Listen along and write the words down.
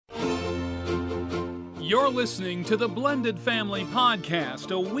You're listening to the Blended Family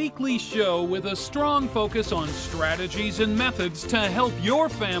Podcast, a weekly show with a strong focus on strategies and methods to help your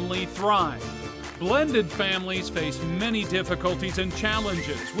family thrive. Blended families face many difficulties and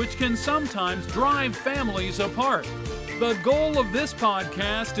challenges, which can sometimes drive families apart. The goal of this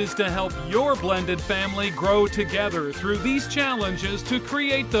podcast is to help your blended family grow together through these challenges to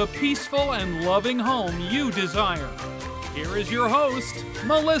create the peaceful and loving home you desire. Here is your host,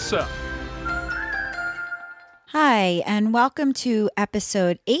 Melissa. Hi, and welcome to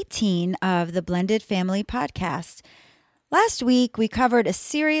episode 18 of the Blended Family Podcast. Last week, we covered a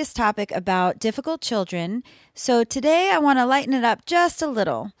serious topic about difficult children, so today I want to lighten it up just a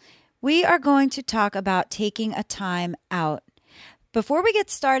little. We are going to talk about taking a time out. Before we get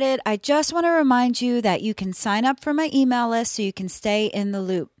started, I just want to remind you that you can sign up for my email list so you can stay in the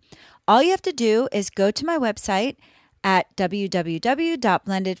loop. All you have to do is go to my website at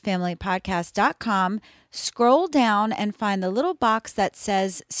www.blendedfamilypodcast.com, scroll down and find the little box that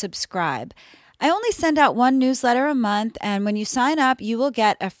says subscribe. I only send out one newsletter a month, and when you sign up, you will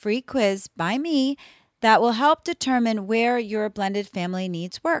get a free quiz by me that will help determine where your blended family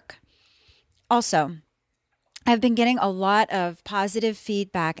needs work. Also, I've been getting a lot of positive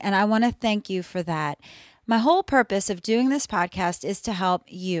feedback, and I want to thank you for that. My whole purpose of doing this podcast is to help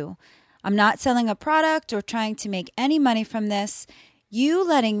you. I'm not selling a product or trying to make any money from this. You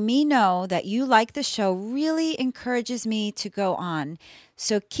letting me know that you like the show really encourages me to go on.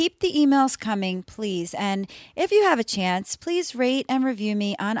 So keep the emails coming, please. And if you have a chance, please rate and review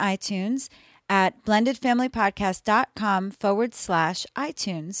me on iTunes at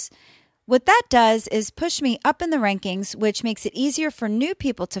blendedfamilypodcast.com/iTunes. What that does is push me up in the rankings, which makes it easier for new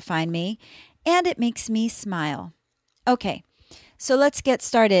people to find me, and it makes me smile. Okay, so let's get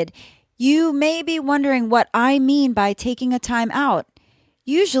started. You may be wondering what I mean by taking a time out.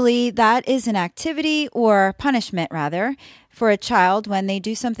 Usually that is an activity or punishment, rather, for a child when they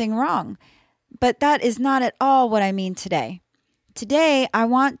do something wrong. But that is not at all what I mean today. Today, I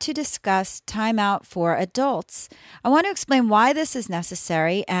want to discuss time out for adults. I want to explain why this is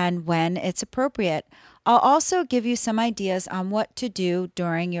necessary and when it's appropriate. I'll also give you some ideas on what to do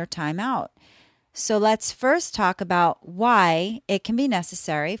during your time out. So let's first talk about why it can be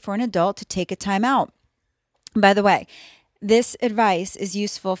necessary for an adult to take a time out. By the way, this advice is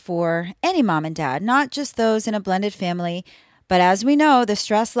useful for any mom and dad, not just those in a blended family. But as we know, the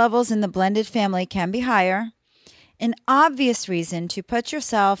stress levels in the blended family can be higher. An obvious reason to put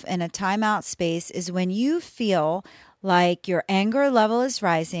yourself in a timeout space is when you feel like your anger level is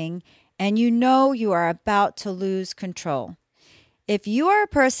rising and you know you are about to lose control. If you are a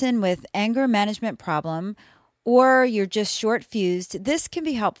person with anger management problem or you're just short-fused, this can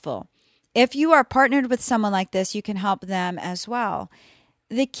be helpful. If you are partnered with someone like this, you can help them as well.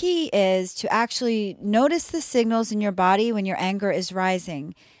 The key is to actually notice the signals in your body when your anger is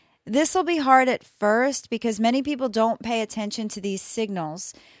rising. This will be hard at first because many people don't pay attention to these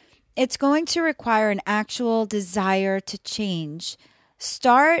signals. It's going to require an actual desire to change.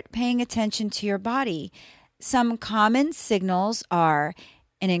 Start paying attention to your body. Some common signals are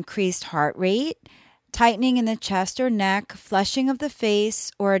an increased heart rate, tightening in the chest or neck, flushing of the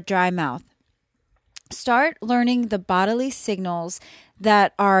face, or a dry mouth. Start learning the bodily signals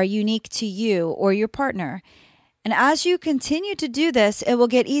that are unique to you or your partner. And as you continue to do this, it will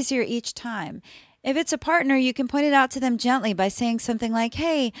get easier each time. If it's a partner, you can point it out to them gently by saying something like,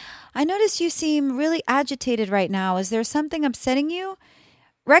 "Hey, I notice you seem really agitated right now. Is there something upsetting you?"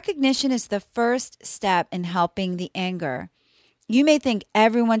 Recognition is the first step in helping the anger. You may think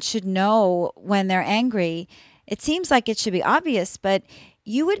everyone should know when they're angry. It seems like it should be obvious, but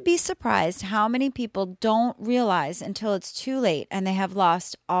you would be surprised how many people don't realize until it's too late and they have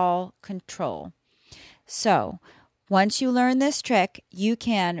lost all control. So, once you learn this trick, you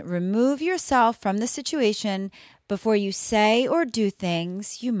can remove yourself from the situation before you say or do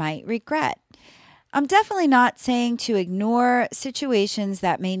things you might regret. I'm definitely not saying to ignore situations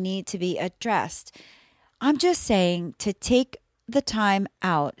that may need to be addressed. I'm just saying to take the time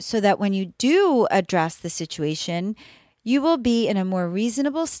out so that when you do address the situation, you will be in a more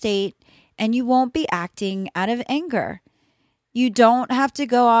reasonable state and you won't be acting out of anger. You don't have to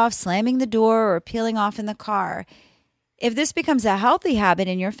go off slamming the door or peeling off in the car. If this becomes a healthy habit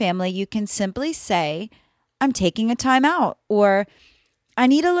in your family, you can simply say, "I'm taking a time out," or "I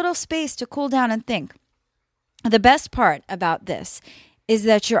need a little space to cool down and think." The best part about this is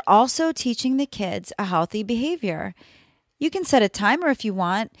that you're also teaching the kids a healthy behavior. You can set a timer if you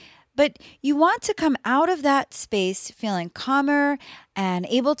want, but you want to come out of that space feeling calmer and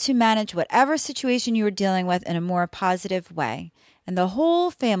able to manage whatever situation you are dealing with in a more positive way. and the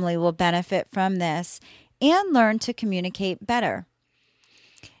whole family will benefit from this and learn to communicate better.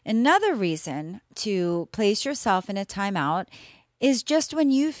 Another reason to place yourself in a timeout is just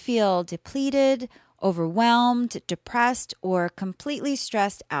when you feel depleted, overwhelmed, depressed, or completely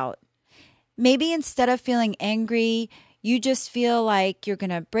stressed out. Maybe instead of feeling angry, you just feel like you're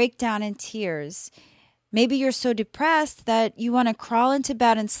going to break down in tears. Maybe you're so depressed that you want to crawl into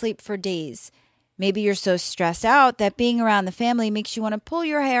bed and sleep for days. Maybe you're so stressed out that being around the family makes you want to pull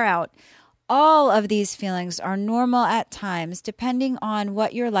your hair out. All of these feelings are normal at times, depending on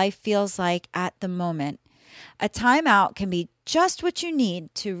what your life feels like at the moment. A timeout can be just what you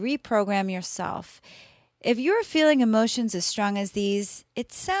need to reprogram yourself. If you're feeling emotions as strong as these,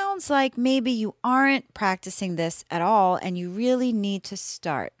 it sounds like maybe you aren't practicing this at all and you really need to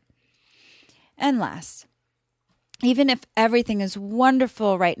start. And last, even if everything is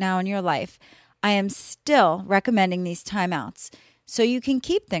wonderful right now in your life, I am still recommending these timeouts so you can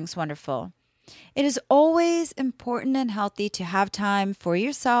keep things wonderful. It is always important and healthy to have time for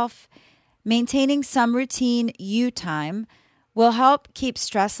yourself. Maintaining some routine you time will help keep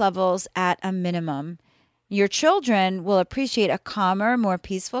stress levels at a minimum. Your children will appreciate a calmer, more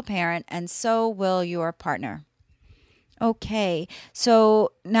peaceful parent, and so will your partner. Okay,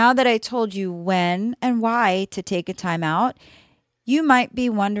 so now that I told you when and why to take a time out, you might be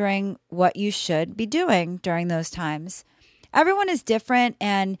wondering what you should be doing during those times. Everyone is different,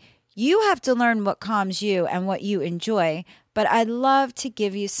 and you have to learn what calms you and what you enjoy, but I'd love to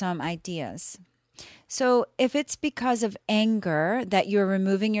give you some ideas. So if it's because of anger that you're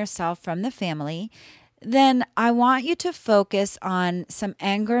removing yourself from the family, then I want you to focus on some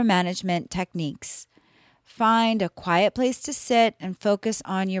anger management techniques. Find a quiet place to sit and focus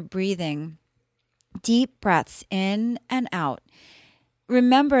on your breathing. Deep breaths in and out.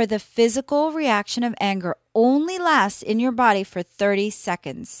 Remember, the physical reaction of anger only lasts in your body for 30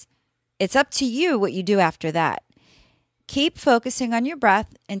 seconds. It's up to you what you do after that. Keep focusing on your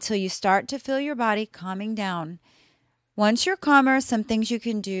breath until you start to feel your body calming down. Once you're calmer, some things you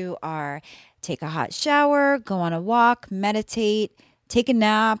can do are take a hot shower, go on a walk, meditate, take a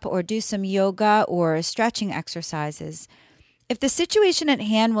nap, or do some yoga or stretching exercises. If the situation at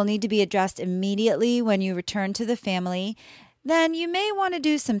hand will need to be addressed immediately when you return to the family, then you may want to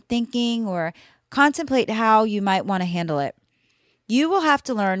do some thinking or contemplate how you might want to handle it. You will have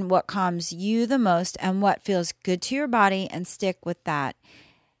to learn what calms you the most and what feels good to your body and stick with that.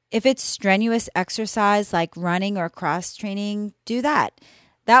 If it's strenuous exercise like running or cross training, do that.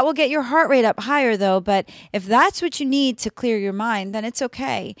 That will get your heart rate up higher though, but if that's what you need to clear your mind, then it's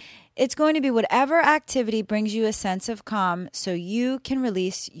okay. It's going to be whatever activity brings you a sense of calm so you can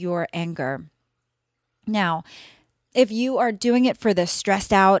release your anger. Now, if you are doing it for the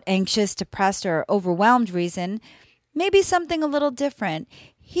stressed out, anxious, depressed, or overwhelmed reason, maybe something a little different.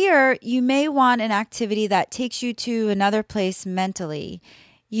 Here, you may want an activity that takes you to another place mentally.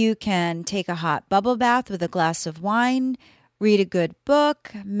 You can take a hot bubble bath with a glass of wine, read a good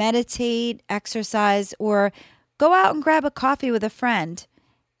book, meditate, exercise, or go out and grab a coffee with a friend.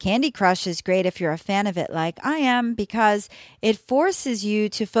 Candy Crush is great if you're a fan of it like I am because it forces you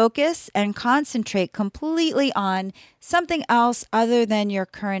to focus and concentrate completely on something else other than your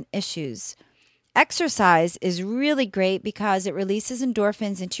current issues. Exercise is really great because it releases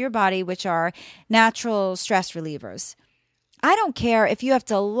endorphins into your body, which are natural stress relievers. I don't care if you have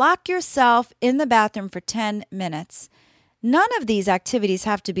to lock yourself in the bathroom for 10 minutes. None of these activities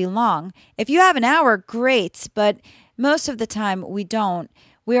have to be long. If you have an hour, great, but most of the time we don't.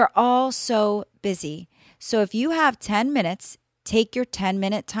 We are all so busy. So if you have 10 minutes, take your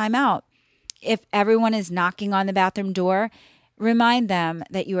 10-minute time out. If everyone is knocking on the bathroom door, remind them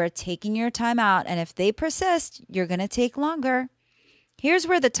that you are taking your time out, and if they persist, you're going to take longer. Here's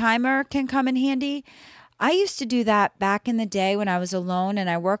where the timer can come in handy. I used to do that back in the day when I was alone and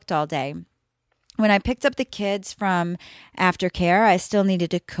I worked all day. When I picked up the kids from aftercare, I still needed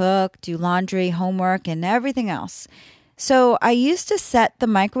to cook, do laundry, homework, and everything else. So I used to set the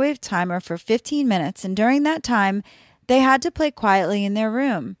microwave timer for 15 minutes, and during that time, they had to play quietly in their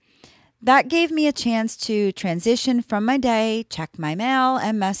room. That gave me a chance to transition from my day, check my mail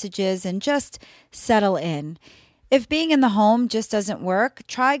and messages, and just settle in. If being in the home just doesn't work,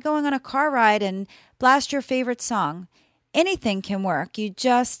 try going on a car ride and blast your favorite song. Anything can work. You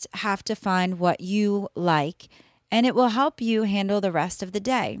just have to find what you like, and it will help you handle the rest of the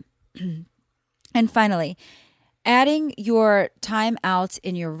day. And finally, adding your time out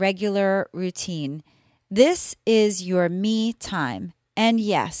in your regular routine. This is your me time. And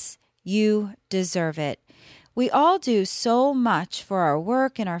yes, you deserve it. We all do so much for our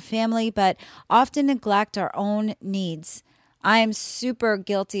work and our family, but often neglect our own needs. I am super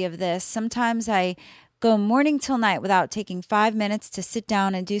guilty of this. Sometimes I go morning till night without taking 5 minutes to sit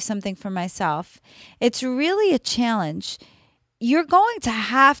down and do something for myself. It's really a challenge. You're going to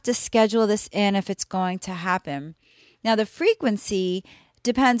have to schedule this in if it's going to happen. Now, the frequency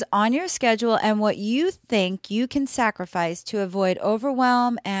depends on your schedule and what you think you can sacrifice to avoid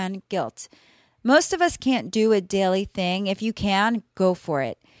overwhelm and guilt. Most of us can't do a daily thing. If you can, go for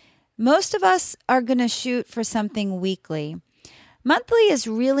it. Most of us are going to shoot for something weekly. Monthly is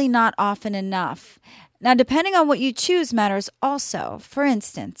really not often enough. Now, depending on what you choose matters also. For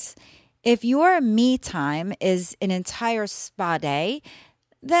instance, if your me time is an entire spa day,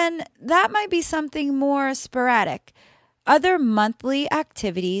 then that might be something more sporadic. Other monthly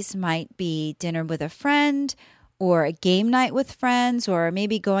activities might be dinner with a friend or a game night with friends or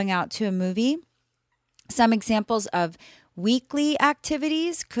maybe going out to a movie. Some examples of weekly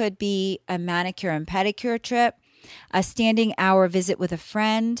activities could be a manicure and pedicure trip, a standing hour visit with a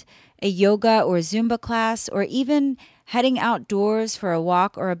friend, a yoga or Zumba class, or even heading outdoors for a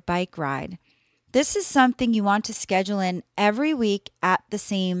walk or a bike ride. This is something you want to schedule in every week at the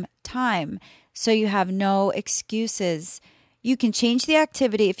same time, so you have no excuses. You can change the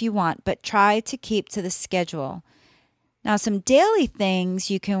activity if you want, but try to keep to the schedule. Now, some daily things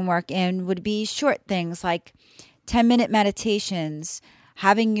you can work in would be short things like 10-minute meditations,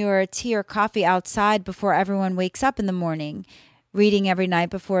 having your tea or coffee outside before everyone wakes up in the morning, reading every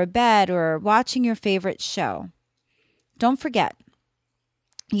night before bed, or watching your favorite show. Don't forget,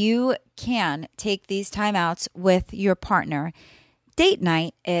 you can take these timeouts with your partner. Date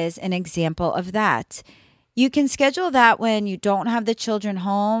night is an example of that. You can schedule that when you don't have the children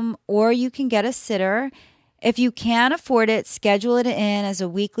home, or you can get a sitter. If you can afford it, schedule it in as a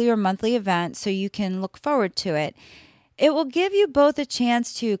weekly or monthly event so you can look forward to it. It will give you both a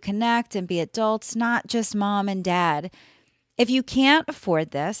chance to connect and be adults, not just mom and dad. If you can't afford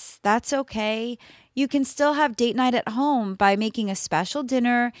this, that's okay. You can still have date night at home by making a special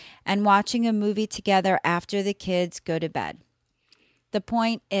dinner and watching a movie together after the kids go to bed. The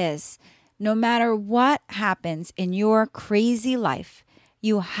point is, no matter what happens in your crazy life,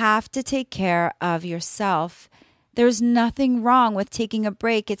 you have to take care of yourself. There's nothing wrong with taking a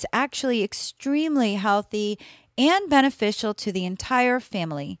break. It's actually extremely healthy and beneficial to the entire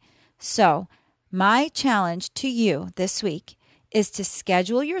family. So, my challenge to you this week is to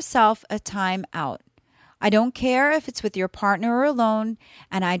schedule yourself a time out. I don't care if it's with your partner or alone,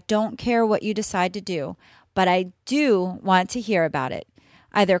 and I don't care what you decide to do, but I do want to hear about it.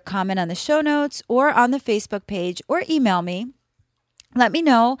 Either comment on the show notes or on the Facebook page or email me. Let me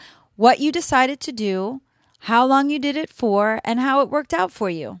know what you decided to do, how long you did it for, and how it worked out for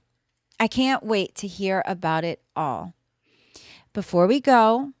you. I can't wait to hear about it all. Before we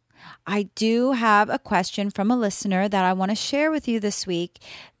go, I do have a question from a listener that I want to share with you this week.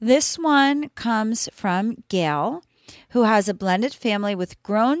 This one comes from Gail, who has a blended family with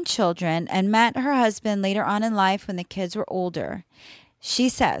grown children and met her husband later on in life when the kids were older. She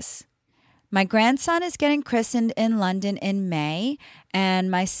says, "My grandson is getting christened in London in May, and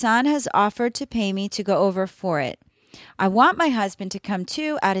my son has offered to pay me to go over for it. I want my husband to come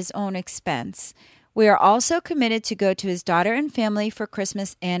too at his own expense. We are also committed to go to his daughter and family for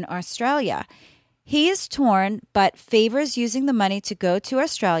Christmas in Australia. He is torn, but favors using the money to go to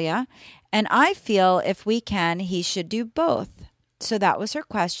Australia, and I feel if we can, he should do both." So that was her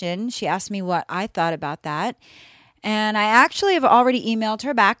question. She asked me what I thought about that. And I actually have already emailed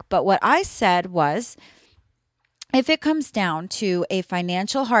her back, but what I said was, if it comes down to a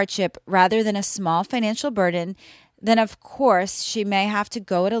financial hardship rather than a small financial burden, then of course she may have to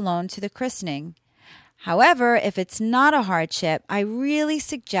go it alone to the christening. However, if it's not a hardship, I really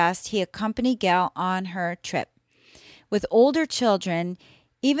suggest he accompany Gail on her trip. With older children,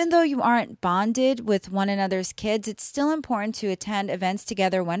 even though you aren't bonded with one another's kids, it's still important to attend events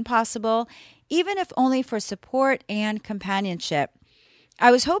together when possible, even if only for support and companionship.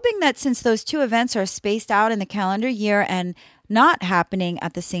 I was hoping that since those two events are spaced out in the calendar year and not happening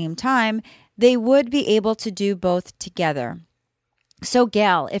at the same time, they would be able to do both together. So,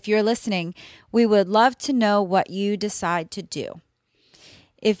 Gail, if you're listening, we would love to know what you decide to do.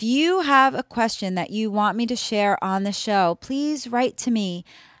 If you have a question that you want me to share on the show, please write to me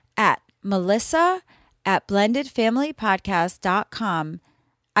at melissa@blendedfamilypodcast.com.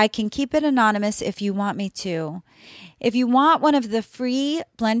 I can keep it anonymous if you want me to. If you want one of the free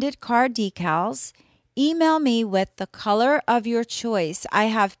blended card decals, email me with the color of your choice. I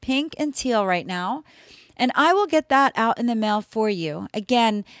have pink and teal right now, and I will get that out in the mail for you.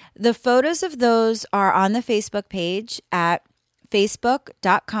 Again, the photos of those are on the Facebook page at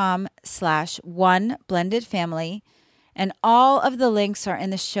facebook.com/oneblendedfamily. And all of the links are in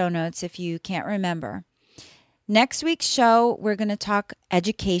the show notes if you can't remember. Next week's show, we're going to talk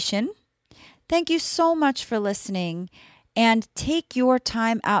education. Thank you so much for listening. And take your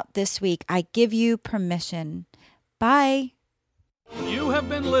time out this week. I give you permission. Bye. You have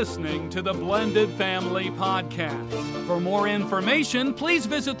been listening to the Blended Family Podcast. For more information, please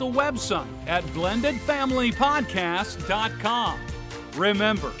visit the website at blendedfamilypodcast.com.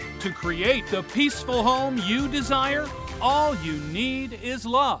 Remember, to create the peaceful home you desire, all you need is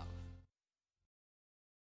love.